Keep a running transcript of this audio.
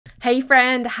Hey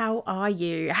friend, how are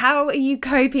you? How are you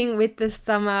coping with the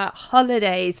summer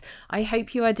holidays? I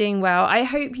hope you are doing well. I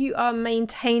hope you are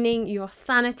maintaining your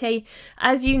sanity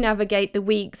as you navigate the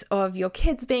weeks of your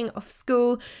kids being off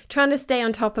school, trying to stay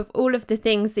on top of all of the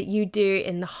things that you do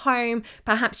in the home.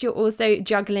 Perhaps you're also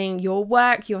juggling your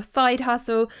work, your side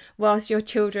hustle, whilst your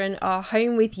children are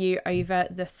home with you over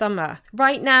the summer.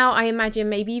 Right now, I imagine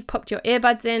maybe you've popped your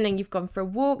earbuds in and you've gone for a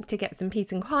walk to get some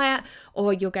peace and quiet,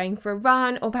 or you're going for a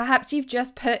run, or perhaps you've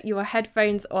just put your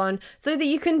headphones on so that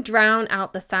you can drown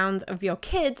out the sounds of your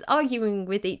kids arguing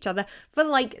with each other for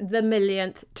like the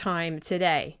millionth time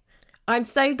today. I'm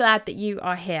so glad that you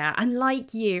are here, and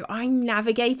like you, I'm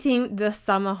navigating the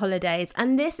summer holidays,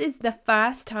 and this is the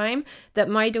first time that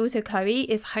my daughter Chloe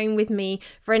is home with me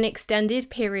for an extended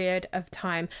period of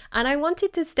time, and I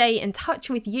wanted to stay in touch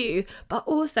with you, but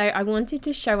also I wanted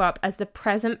to show up as the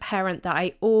present parent that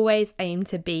I always aim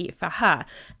to be for her.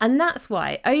 And that's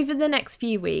why over the next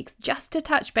few weeks, just to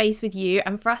touch base with you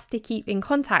and for us to keep in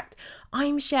contact,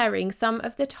 I'm sharing some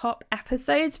of the top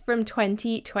episodes from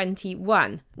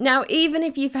 2021. Now, even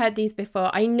if you've heard these before,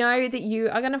 I know that you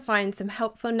are going to find some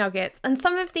helpful nuggets, and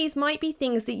some of these might be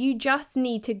things that you just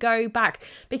need to go back,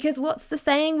 because what's the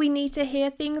saying? We need to hear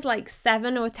things like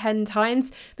 7 or 10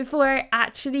 times before it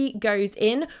actually goes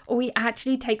in, or we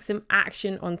actually take some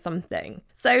action on something.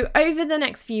 So over the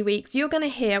next few weeks, you're going to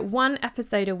hear one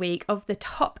episode a week of the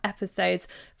top episodes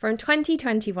from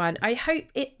 2021. I hope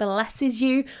it blesses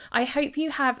you. I hope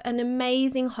you have an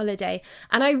amazing holiday,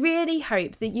 and I really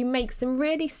hope that you make some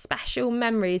really special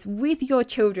memories with your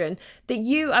children that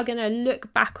you are going to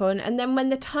look back on, and then when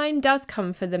the time does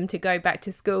come for them to go back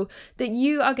to school, that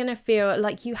you are going to feel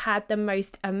like you had the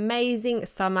most amazing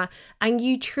summer and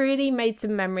you truly made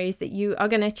some memories that you are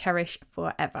going to cherish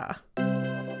forever.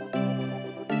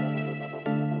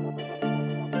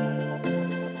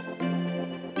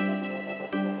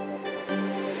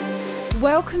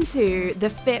 Welcome to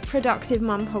the Fit Productive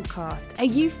Mum podcast. Are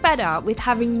you fed up with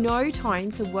having no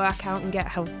time to work out and get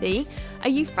healthy? Are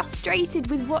you frustrated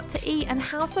with what to eat and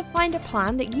how to find a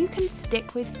plan that you can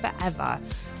stick with forever?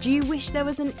 Do you wish there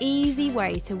was an easy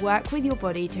way to work with your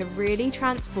body to really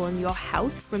transform your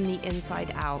health from the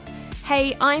inside out?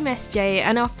 Hey, I'm SJ,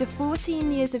 and after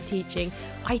 14 years of teaching,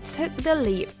 I took the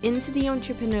leap into the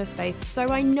entrepreneur space, so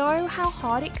I know how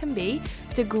hard it can be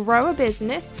to grow a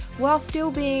business while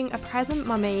still being a present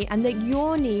mummy, and that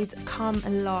your needs come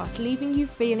last, leaving you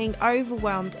feeling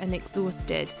overwhelmed and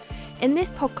exhausted. In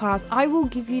this podcast, I will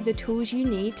give you the tools you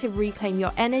need to reclaim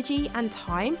your energy and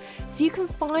time so you can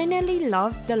finally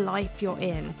love the life you're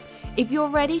in. If you're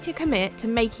ready to commit to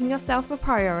making yourself a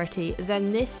priority,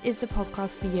 then this is the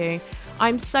podcast for you.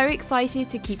 I'm so excited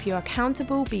to keep you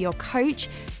accountable, be your coach,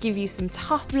 give you some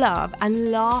tough love,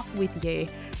 and laugh with you.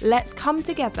 Let's come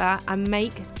together and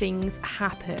make things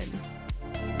happen.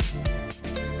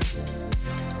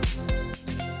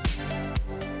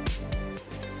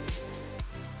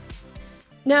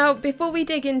 Now, before we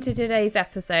dig into today's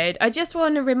episode, I just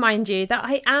want to remind you that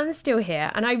I am still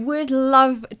here and I would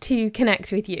love to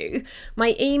connect with you.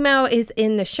 My email is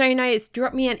in the show notes.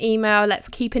 Drop me an email. Let's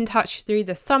keep in touch through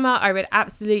the summer. I would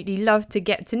absolutely love to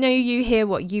get to know you, hear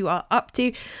what you are up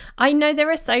to. I know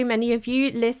there are so many of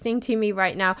you listening to me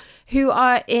right now who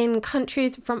are in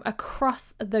countries from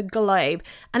across the globe,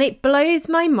 and it blows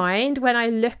my mind when I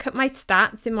look at my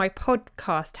stats in my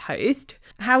podcast host,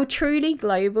 how truly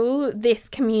global this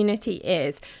community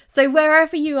is. So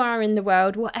wherever you are in the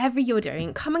world, whatever you're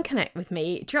doing, come and connect with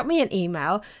me. Drop me an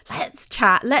email. Let's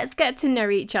chat. Let's get to know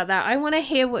each other. I want to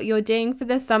hear what you're doing for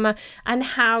the summer and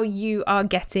how you are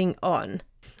getting on.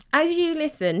 As you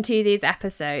listen to these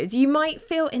episodes, you might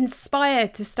feel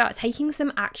inspired to start taking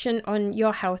some action on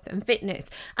your health and fitness.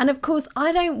 And of course,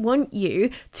 I don't want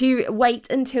you to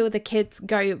wait until the kids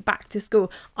go back to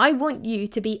school. I want you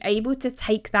to be able to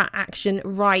take that action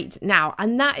right now.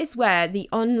 And that is where the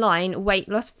online weight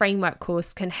loss framework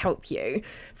course can help you.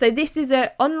 So this is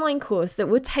an online course that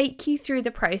will take you through the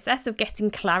process of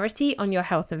getting clarity on your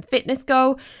health and fitness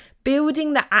goal,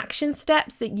 building the action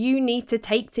steps that you need to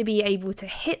take to be able to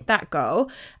hit that goal,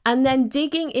 and then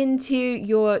digging into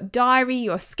your diary,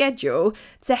 your schedule,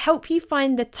 to help you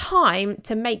find the time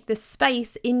to make the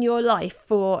space in your life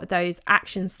for those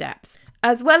action steps.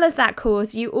 As well as that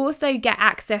course, you also get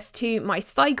access to my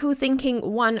Cycle Syncing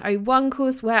 101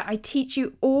 course, where I teach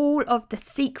you all of the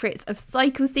secrets of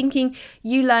cycle syncing.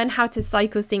 You learn how to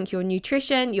cycle sync your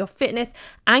nutrition, your fitness,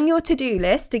 and your to-do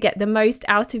list to get the most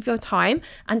out of your time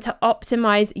and to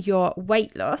optimize your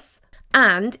weight loss.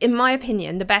 And in my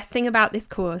opinion, the best thing about this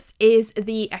course is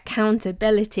the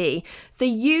accountability. So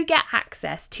you get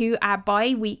access to our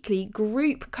bi-weekly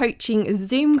group coaching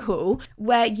Zoom call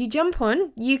where you jump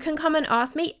on, you can come and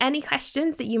ask me any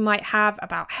questions that you might have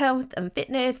about health and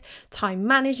fitness, time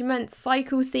management,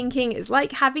 cycle syncing. It's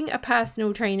like having a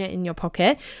personal trainer in your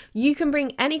pocket. You can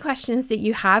bring any questions that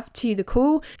you have to the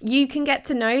call. You can get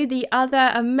to know the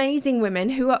other amazing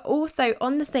women who are also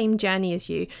on the same journey as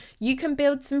you. You can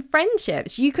build some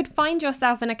friendships. You could find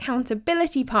yourself an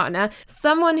accountability partner,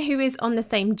 someone who is on the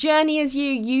same journey as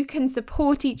you. You can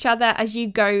support each other as you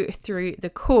go through the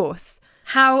course.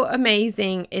 How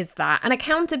amazing is that? And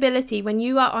accountability, when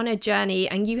you are on a journey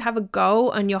and you have a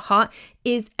goal on your heart,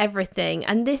 is everything.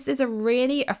 And this is a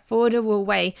really affordable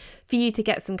way for you to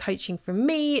get some coaching from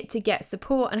me, to get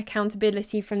support and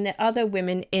accountability from the other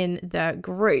women in the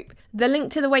group. The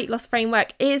link to the weight loss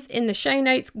framework is in the show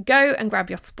notes. Go and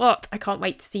grab your spot. I can't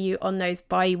wait to see you on those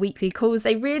bi-weekly calls.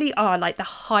 They really are like the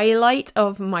highlight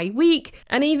of my week.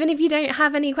 And even if you don't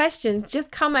have any questions,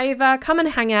 just come over, come and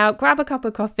hang out, grab a cup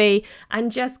of coffee,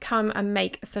 and just come and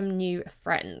make some new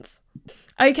friends.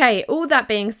 Okay, all that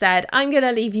being said, I'm going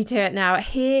to leave you to it now.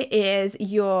 Here is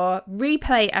your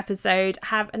replay episode.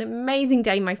 Have an amazing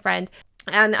day, my friend.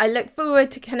 And I look forward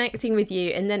to connecting with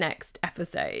you in the next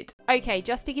episode. Okay,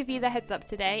 just to give you the heads up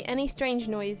today, any strange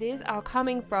noises are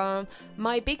coming from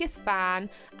my biggest fan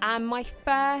and my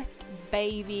first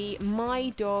baby, my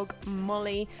dog,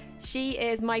 Molly. She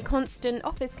is my constant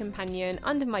office companion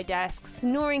under my desk,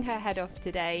 snoring her head off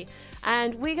today.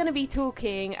 And we're going to be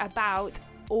talking about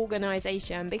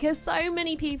organisation, because so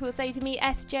many people say to me,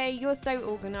 SJ, you're so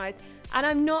organised, and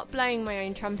I'm not blowing my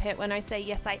own trumpet when I say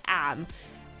yes, I am.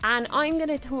 And I'm going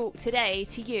to talk today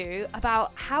to you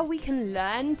about how we can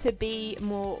learn to be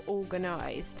more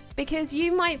organised, because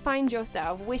you might find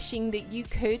yourself wishing that you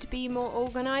could be more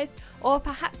organised, or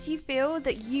perhaps you feel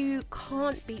that you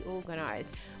can't be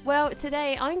organised. Well,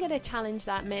 today I'm going to challenge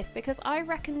that myth, because I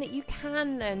reckon that you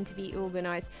can learn to be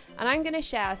organised, and I'm going to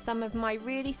share some of my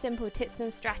really simple tips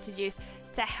and strategies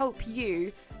to help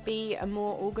you be a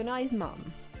more organised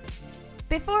mum.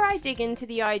 Before I dig into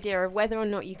the idea of whether or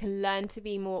not you can learn to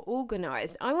be more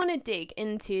organised, I want to dig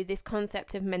into this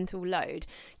concept of mental load.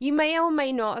 You may or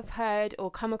may not have heard or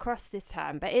come across this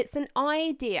term, but it's an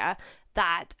idea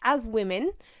that as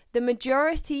women, the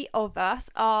majority of us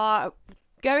are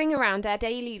going around our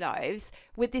daily lives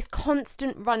with this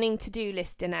constant running to-do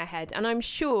list in our head. And I'm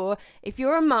sure if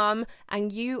you're a mum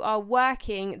and you are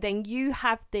working, then you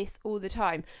have this all the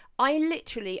time. I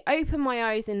literally open my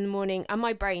eyes in the morning and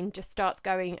my brain just starts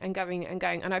going and going and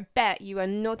going. And I bet you are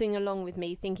nodding along with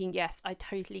me thinking, yes, I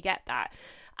totally get that.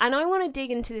 And I want to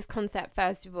dig into this concept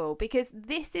first of all, because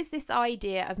this is this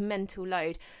idea of mental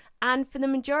load. And for the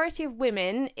majority of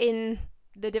women in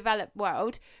the developed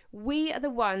world, we are the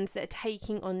ones that are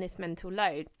taking on this mental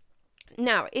load.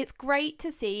 Now, it's great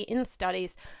to see in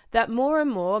studies that more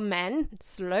and more men,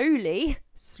 slowly,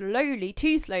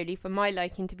 too slowly for my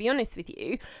liking to be honest with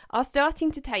you, are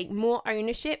starting to take more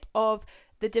ownership of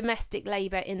the domestic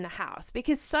labour in the house.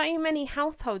 Because so many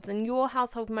households, and your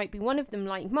household might be one of them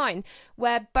like mine,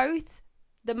 where both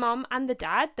the mum and the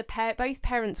dad, both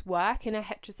parents work in a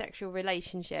heterosexual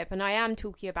relationship. And I am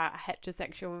talking about a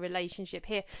heterosexual relationship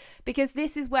here because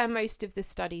this is where most of the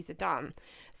studies are done.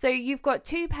 So you've got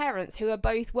two parents who are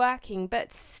both working,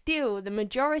 but still the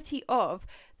majority of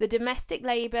the domestic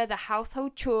labour, the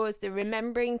household chores, the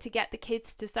remembering to get the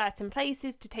kids to certain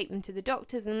places, to take them to the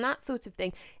doctors and that sort of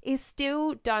thing is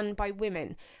still done by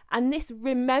women. And this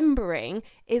remembering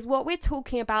is what we're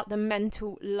talking about, the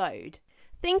mental load.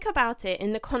 Think about it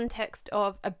in the context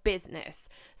of a business.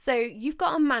 So you've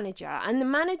got a manager, and the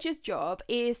manager's job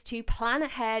is to plan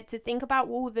ahead, to think about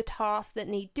all the tasks that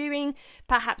need doing.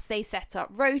 Perhaps they set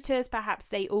up rotas, perhaps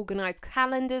they organise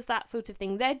calendars, that sort of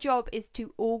thing. Their job is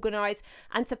to organise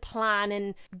and to plan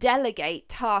and delegate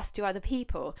tasks to other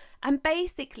people. And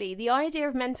basically, the idea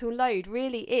of mental load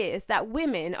really is that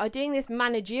women are doing this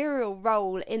managerial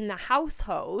role in the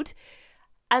household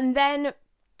and then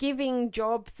giving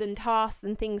jobs and tasks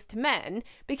and things to men,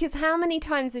 because how many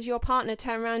times has your partner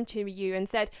turned around to you and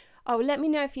said, oh, let me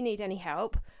know if you need any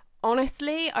help?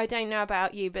 Honestly, I don't know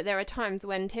about you, but there are times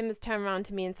when Tim has turned around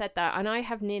to me and said that, and I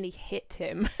have nearly hit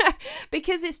him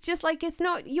because it's just like, it's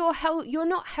not your help. You're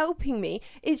not helping me.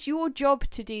 It's your job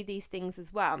to do these things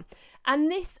as well.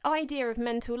 And this idea of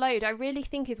mental load, I really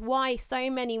think is why so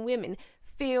many women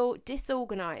feel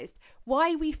disorganized,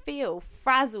 why we feel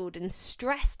frazzled and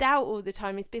stressed out all the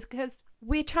time, is because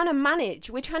we're trying to manage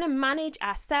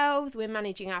ourselves, we're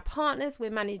managing our partners,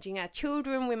 we're managing our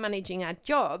children, we're managing our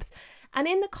jobs. And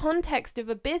in the context of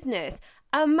a business,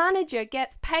 A manager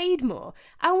gets paid more,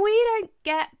 and we don't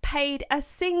get paid a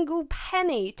single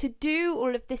penny to do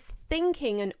all of this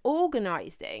thinking and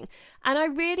organising. And I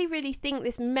really, really think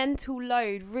this mental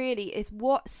load really is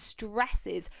what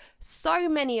stresses so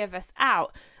many of us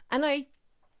out. And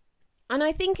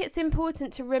I think it's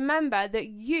important to remember that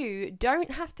you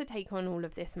don't have to take on all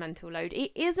of this mental load.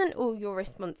 It isn't all your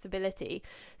responsibility.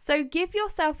 So give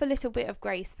yourself a little bit of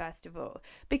grace, first of all,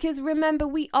 because remember,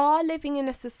 we are living in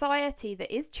a society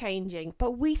that is changing,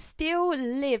 but we still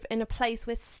live in a place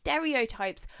where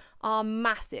stereotypes are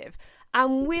massive.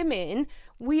 And women,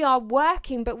 we are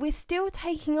working, but we're still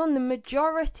taking on the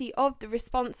majority of the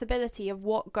responsibility of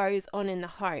what goes on in the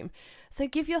home. So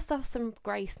give yourself some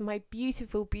grace, my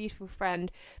beautiful, beautiful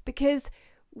friend, because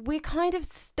we're kind of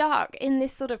stuck in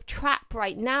this sort of trap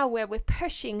right now where we're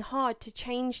pushing hard to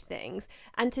change things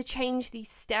and to change these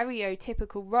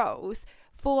stereotypical roles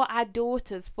for our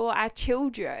daughters, for our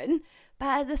children.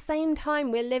 But at the same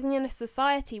time, we're living in a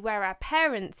society where our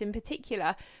parents in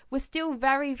particular were still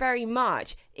very, very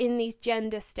much in these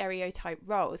gender stereotype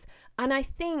roles. And I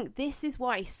think this is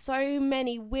why so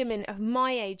many women of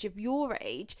my age, of your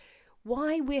age,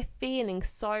 why we're feeling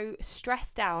so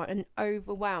stressed out and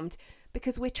overwhelmed,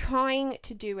 because we're trying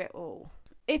to do it all.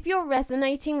 If you're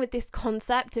resonating with this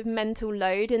concept of mental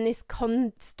load and this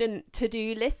constant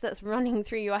to-do list that's running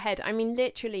through your head, I mean,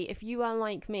 literally, if you are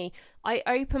like me, I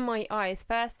open my eyes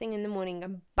first thing in the morning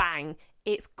and bang,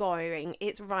 it's going,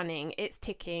 it's running, it's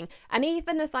ticking. And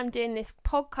even as I'm doing this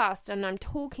podcast and I'm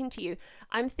talking to you,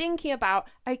 I'm thinking about,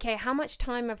 okay, how much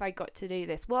time have I got to do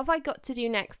this? What have I got to do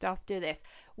next after this?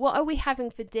 What are we having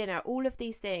for dinner? All of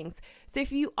these things. So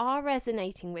if you are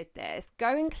resonating with this,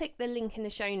 go and click the link in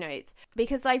the show notes,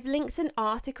 because I've linked an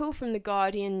article from the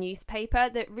Guardian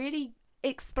newspaper that really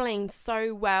explains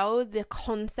so well the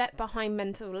concept behind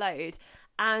mental load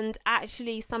and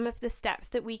actually some of the steps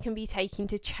that we can be taking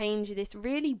to change this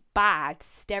really bad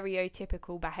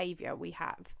stereotypical behaviour we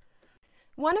have.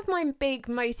 One of my big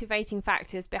motivating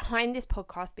factors behind this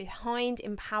podcast, behind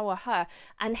Empower Her,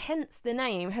 and hence the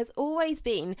name, has always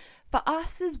been for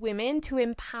us as women to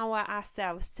empower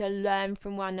ourselves to learn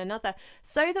from one another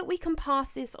so that we can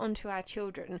pass this on to our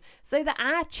children, so that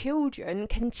our children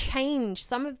can change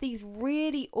some of these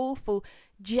really awful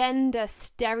gender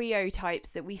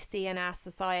stereotypes that we see in our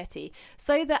society,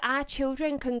 so that our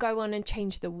children can go on and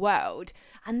change the world.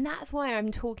 And that's why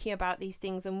I'm talking about these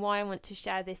things and why I want to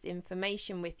share this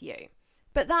information with you.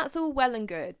 But that's all well and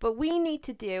good, but we need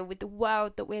to deal with the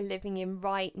world that we're living in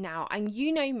right now. And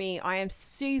you know me, I am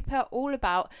super all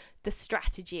about the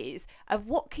strategies of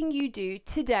what can you do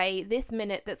today, this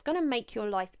minute, that's going to make your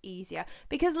life easier.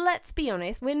 Because let's be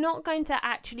honest, we're not going to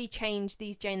actually change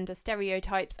these gender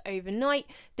stereotypes overnight.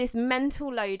 This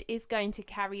mental load is going to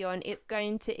carry on, it's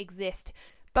going to exist.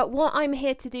 But what I'm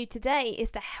here to do today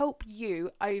is to help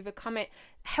you overcome it,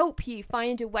 help you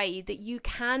find a way that you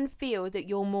can feel that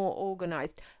you're more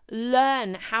organised.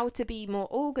 Learn how to be more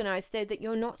organised so that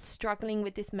you're not struggling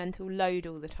with this mental load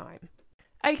all the time.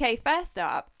 Okay, first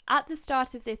up, at the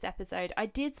start of this episode, I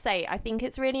did say I think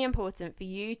it's really important for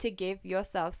you to give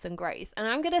yourself some grace. And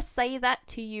I'm going to say that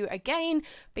to you again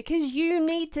because you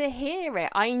need to hear it.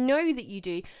 I know that you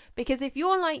do, because if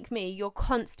you're like me, you're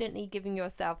constantly giving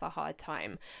yourself a hard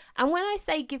time. And when I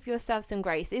say give yourself some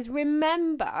grace, is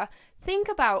remember, think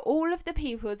about all of the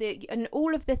people and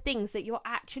all of the things that you're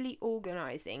actually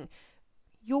organising.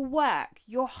 Your work,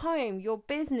 your home, your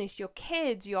business, your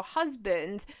kids, your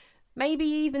husband, maybe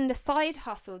even the side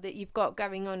hustle that you've got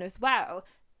going on as well.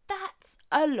 That's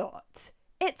a lot.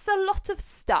 It's a lot of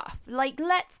stuff. Like,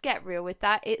 let's get real with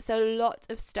that. It's a lot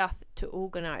of stuff to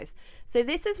organise. So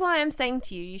this is why I'm saying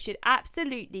to you, you should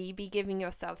absolutely be giving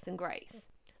yourself some grace.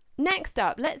 Next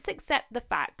up, let's accept the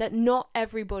fact that not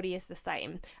everybody is the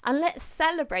same. And let's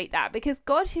celebrate that, because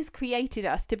God has created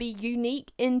us to be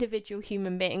unique individual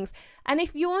human beings. And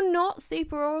if you're not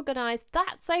super organised,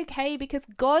 that's okay, because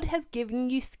God has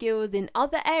given you skills in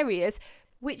other areas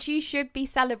which you should be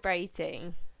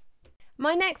celebrating.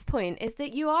 My next point is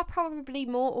that you are probably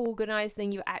more organised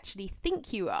than you actually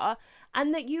think you are,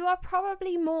 and that you are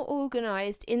probably more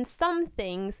organised in some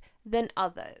things than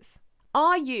others.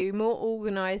 Are you more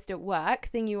organised at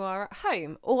work than you are at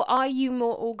home? Or are you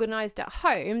more organised at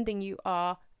home than you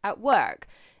are at work?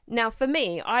 Now, for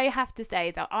me, I have to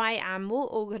say that I am more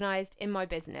organised in my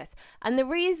business. And the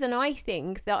reason I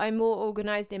think that I'm more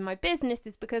organised in my business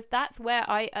is because that's where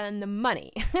I earn the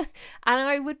money. And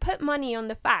I would put money on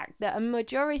the fact that a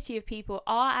majority of people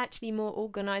are actually more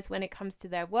organised when it comes to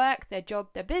their work, their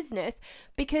job, their business,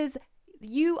 because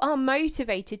you are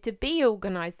motivated to be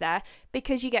organised there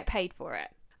because you get paid for it.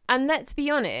 And let's be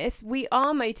honest, we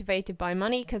are motivated by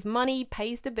money because money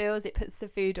pays the bills, it puts the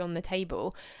food on the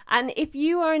table. And if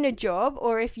you are in a job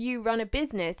or if you run a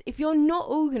business, if you're not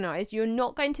organised, you're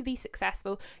not going to be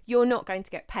successful, you're not going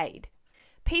to get paid.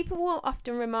 People will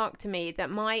often remark to me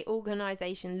that my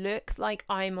organisation looks like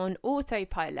I'm on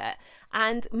autopilot.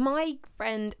 And my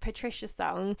friend Patricia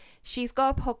Sung, she's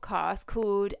got a podcast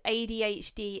called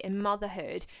ADHD in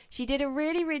Motherhood. She did a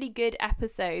really, really good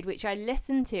episode, which I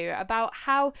listened to, about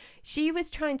how she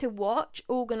was trying to watch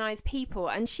organised people.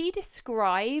 And she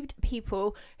described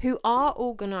people who are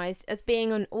organised as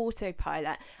being on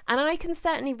autopilot. And I can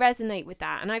certainly resonate with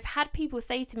that. And I've had people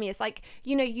say to me, it's like,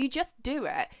 you just do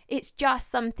it. It's just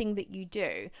something that you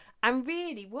do. And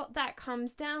really what that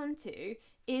comes down to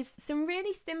is some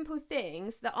really simple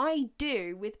things that I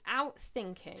do without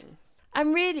thinking.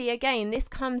 And really, again, this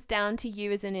comes down to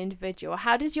you as an individual.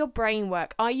 How does your brain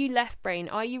work? Are you left brain?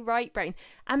 Are you right brain?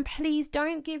 And please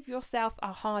don't give yourself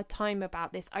a hard time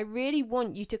about this. I really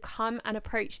want you to come and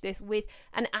approach this with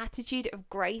an attitude of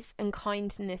grace and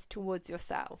kindness towards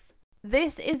yourself.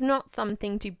 This is not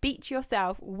something to beat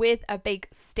yourself with a big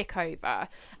stick over.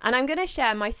 And I'm going to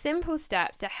share my simple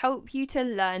steps to help you to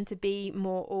learn to be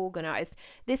more organized.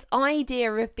 This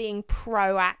idea of being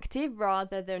proactive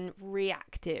rather than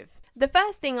reactive. The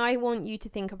first thing I want you to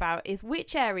think about is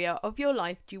which area of your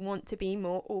life do you want to be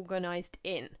more organized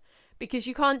in? Because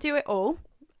you can't do it all.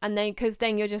 And then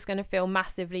you're just going to feel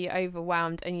massively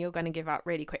overwhelmed and you're going to give up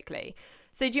really quickly.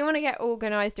 So do you want to get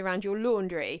organized around your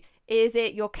laundry? Is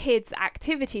it your kids'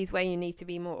 activities where you need to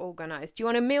be more organised? Do you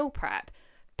want to meal prep?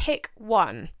 Pick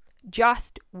one,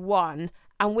 just one.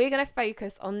 And we're going to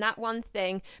focus on that one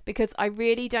thing because I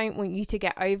really don't want you to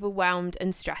get overwhelmed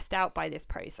and stressed out by this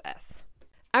process.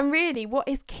 And really what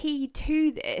is key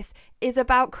to this is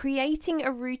about creating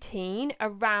a routine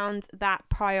around that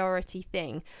priority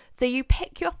thing. So you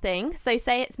pick your thing. So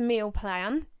say it's meal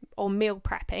plan or meal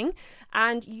prepping,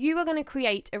 and you are going to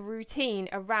create a routine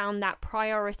around that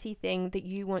priority thing that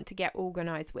you want to get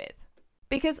organized with.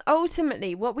 Because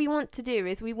ultimately what we want to do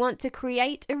is we want to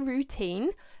create a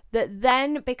routine that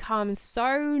then becomes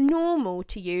so normal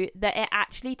to you that it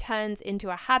actually turns into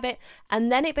a habit,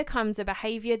 and then it becomes a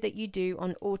behavior that you do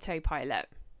on autopilot.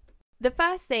 The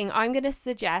first thing I'm going to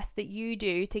suggest that you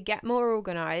do to get more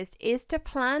organized is to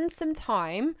plan some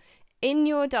time in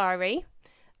your diary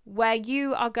where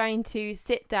you are going to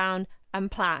sit down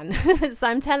and plan. So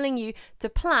I'm telling you to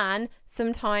plan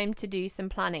some time to do some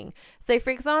planning. So for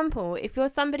example, if you're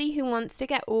somebody who wants to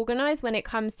get organized when it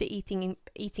comes to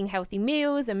eating healthy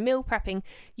meals and meal prepping,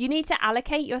 you need to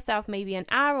allocate yourself maybe an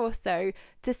hour or so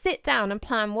to sit down and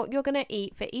plan what you're going to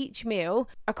eat for each meal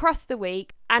across the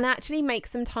week and actually make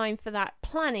some time for that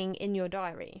planning in your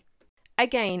diary.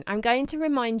 Again, I'm going to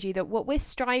remind you that what we're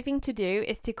striving to do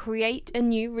is to create a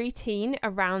new routine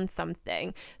around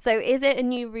something. So is it a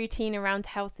new routine around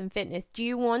health and fitness? Do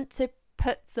you want to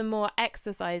put some more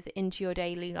exercise into your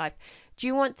daily life? Do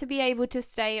you want to be able to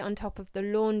stay on top of the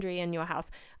laundry in your house?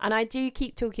 And I do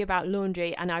keep talking about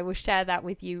laundry, and I will share that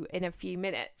with you in a few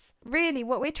minutes. Really,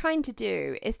 what we're trying to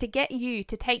do is to get you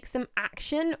to take some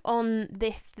action on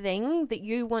this thing that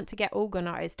you want to get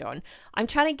organized on. I'm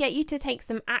trying to get you to take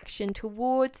some action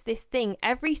towards this thing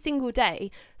every single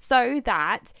day so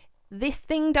that this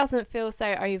thing doesn't feel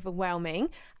so overwhelming,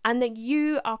 and that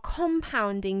you are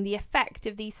compounding the effect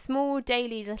of these small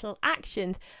daily little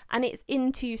actions and it's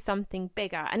into something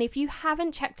bigger. And if you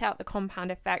haven't checked out the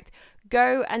compound effect,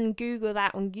 go and Google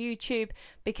that on YouTube,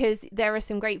 because there are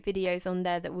some great videos on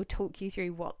there that will talk you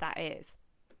through what that is.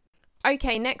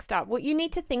 Okay, next up, what you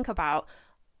need to think about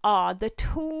are the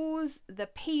tools, the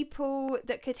people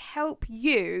that could help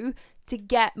you to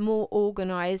get more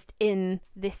organized in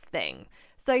this thing.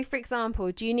 So for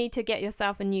example, do you need to get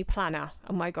yourself a new planner?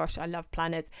 Oh my gosh, I love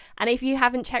planners. And if you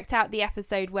haven't checked out the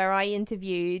episode where I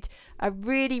interviewed a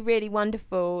really, really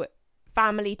wonderful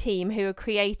family team who have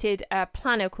created a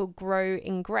planner called Grow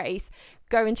in Grace,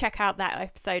 go and check out that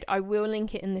episode. I will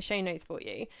link it in the show notes for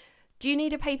you. Do you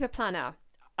need a paper planner?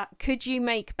 Could you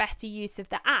make better use of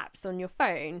the apps on your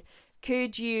phone?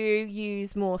 Could you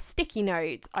use more sticky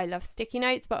notes? I love sticky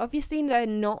notes, but obviously they're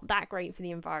not that great for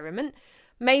the environment.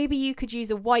 Maybe you could use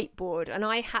a whiteboard, and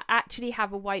I actually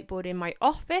have a whiteboard in my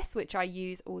office, which I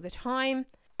use all the time.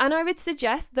 And I would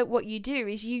suggest that what you do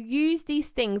is you use these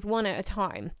things one at a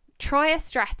time. Try a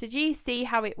strategy, see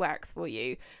how it works for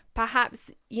you.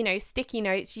 Perhaps, sticky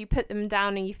notes, you put them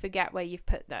down and you forget where you've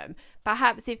put them.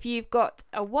 Perhaps if you've got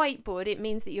a whiteboard, it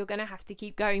means that you're going to have to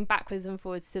keep going backwards and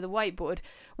forwards to the whiteboard.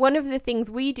 One of the things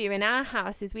we do in our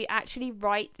house is we actually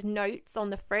write notes on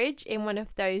the fridge in one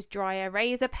of those dry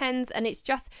eraser pens. And it's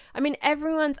just,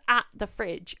 everyone's at the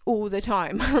fridge all the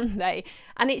time, aren't they?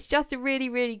 And it's just a really,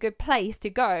 really good place to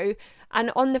go. And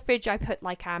on the fridge, I put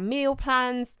like our meal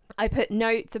plans. I put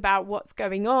notes about what's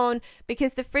going on,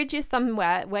 because the fridge is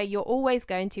somewhere where you're always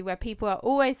going to, where people are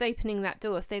always opening that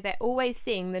door. So they're always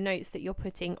seeing the notes that you're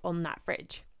putting on that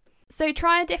fridge. So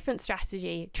try a different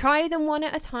strategy. Try them one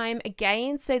at a time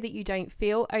again so that you don't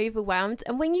feel overwhelmed.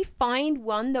 And when you find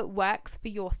one that works for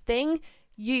your thing,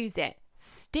 use it,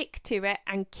 stick to it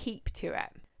and keep to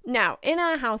it. Now, in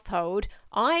our household,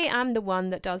 I am the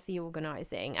one that does the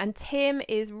organising, and Tim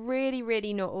is really,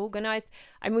 really not organised.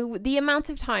 The amount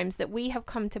of times that we have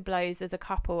come to blows as a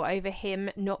couple over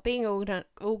him not being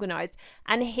organised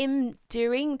and him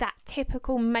doing that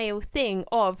typical male thing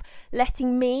of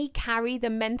letting me carry the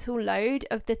mental load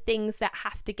of the things that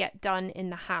have to get done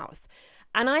in the house.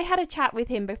 And I had a chat with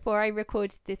him before I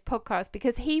recorded this podcast,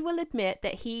 because he will admit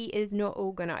that he is not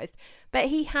organised, but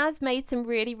he has made some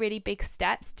really, really big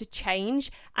steps to change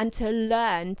and to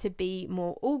learn to be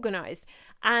more organised.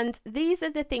 And these are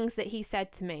the things that he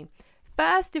said to me.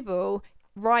 First of all,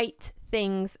 write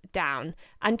things down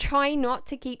and try not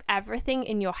to keep everything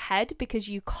in your head, because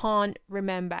you can't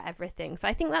remember everything. So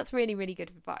I think that's really, really good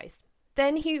advice.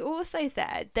 Then he also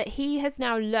said that he has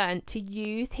now learned to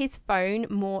use his phone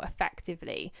more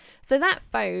effectively. So that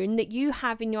phone that you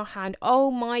have in your hand, oh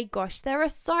my gosh, there are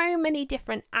so many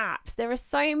different apps. There are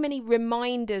so many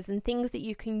reminders and things that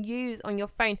you can use on your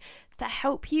phone to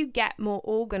help you get more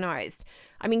organized.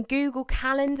 Google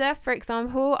Calendar, for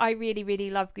example, I really, really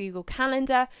love Google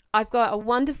Calendar. I've got a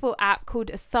wonderful app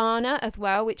called Asana as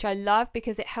well, which I love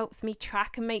because it helps me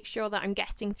track and make sure that I'm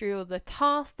getting through all the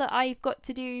tasks that I've got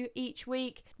to do each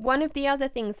week. One of the other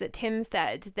things that Tim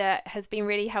said that has been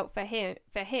really helpful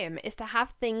for him is to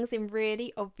have things in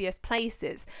really obvious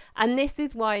places. And this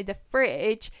is why the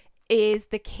fridge is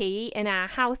the key in our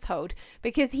household,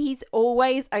 because he's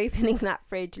always opening that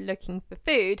fridge looking for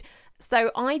food.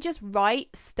 So I just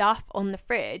write stuff on the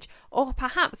fridge, or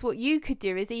perhaps what you could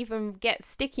do is even get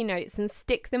sticky notes and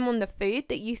stick them on the food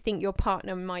that you think your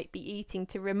partner might be eating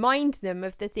to remind them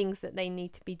of the things that they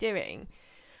need to be doing.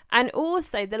 And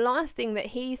also the last thing that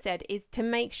he said is to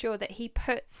make sure that he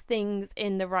puts things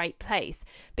in the right place,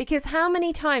 because how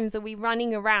many times are we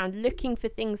running around looking for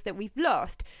things that we've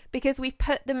lost because we've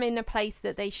put them in a place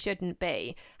that they shouldn't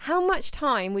be? How much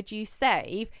time would you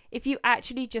save if you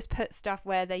actually just put stuff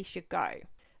where they should go?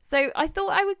 So I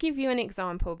thought I would give you an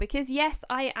example, because yes,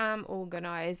 I am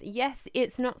organised. Yes,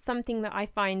 it's not something that I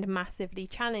find massively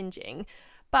challenging.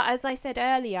 But as I said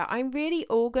earlier, I'm really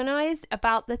organised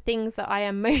about the things that I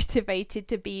am motivated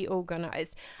to be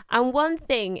organised. And one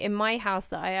thing in my house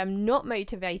that I am not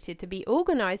motivated to be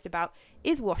organised about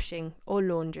is washing or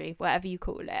laundry, whatever you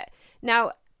call it.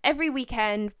 Now, every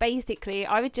weekend, basically,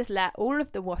 I would just let all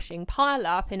of the washing pile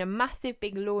up in a massive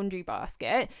big laundry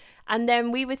basket. And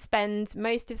then we would spend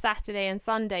most of Saturday and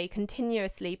Sunday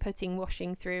continuously putting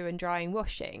washing through and drying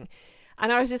washing.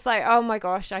 And I was just like, oh my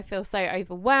gosh, I feel so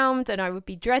overwhelmed, and I would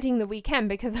be dreading the weekend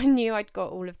because I knew I'd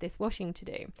got all of this washing to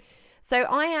do. So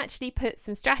I actually put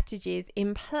some strategies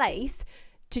in place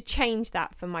to change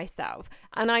that for myself.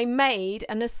 And I made,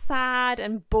 and as sad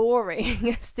and boring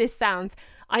as this sounds,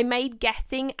 I made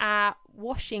getting our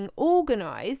washing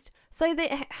organised so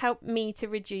that it helped me to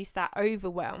reduce that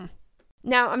overwhelm.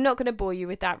 Now, I'm not going to bore you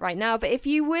with that right now, but if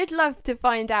you would love to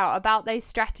find out about those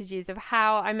strategies of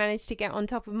how I managed to get on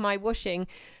top of my washing,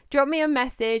 drop me a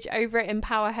message over at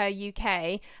Empower Her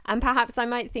UK, and perhaps I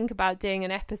might think about doing an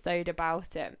episode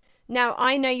about it. Now,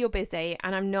 I know you're busy,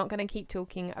 and I'm not going to keep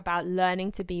talking about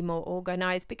learning to be more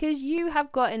organised because you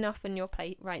have got enough on your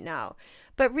plate right now.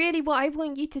 But really, what I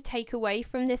want you to take away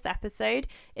from this episode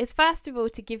is, first of all,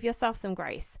 to give yourself some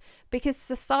grace, because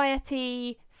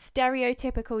society,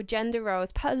 stereotypical gender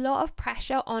roles put a lot of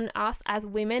pressure on us as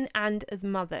women and as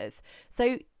mothers.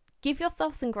 So give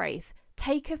yourself some grace.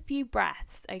 Take a few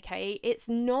breaths, okay? It's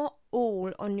not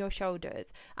all on your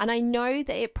shoulders, and I know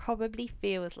that it probably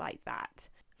feels like that.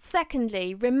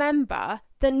 Secondly, remember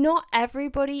that not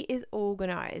everybody is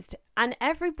organised and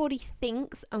everybody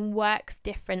thinks and works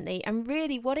differently. And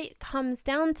really what it comes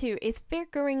down to is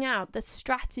figuring out the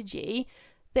strategy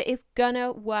that is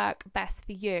gonna work best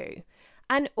for you.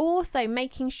 And also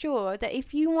making sure that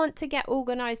if you want to get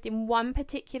organised in one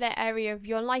particular area of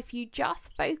your life, you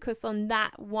just focus on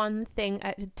that one thing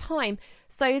at a time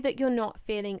so that you're not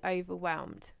feeling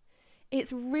overwhelmed.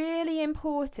 It's really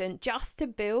important just to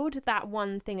build that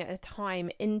one thing at a time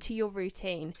into your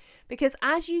routine, because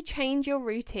as you change your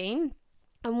routine,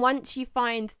 and once you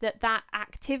find that that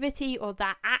activity or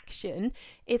that action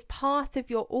is part of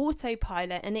your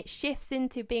autopilot and it shifts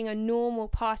into being a normal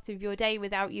part of your day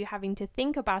without you having to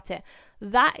think about it,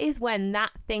 that is when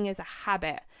that thing is a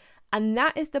habit. And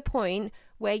that is the point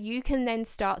where you can then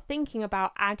start thinking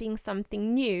about adding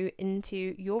something new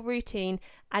into your routine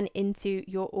and into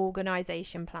your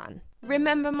organization plan.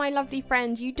 Remember, my lovely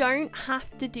friend, you don't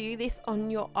have to do this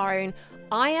on your own.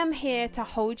 I am here to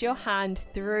hold your hand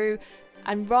through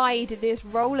and ride this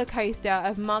roller coaster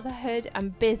of motherhood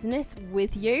and business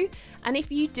with you. And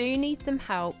if you do need some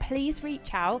help, please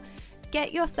reach out.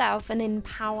 Get yourself an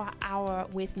Empower Hour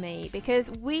with me,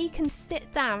 because we can sit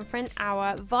down for an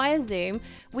hour via Zoom.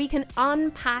 We can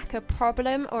unpack a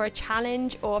problem or a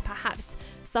challenge, or perhaps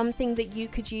something that you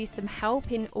could use some help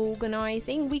in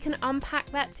organizing. We can unpack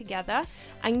that together,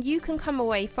 and you can come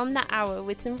away from that hour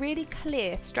with some really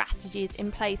clear strategies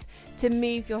in place to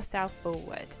move yourself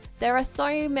forward. There are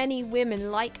so many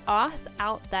women like us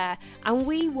out there, and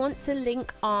we want to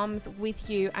link arms with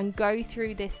you and go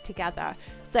through this together.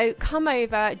 So come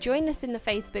over, join us in the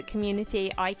Facebook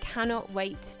community. I cannot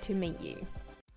wait to meet you.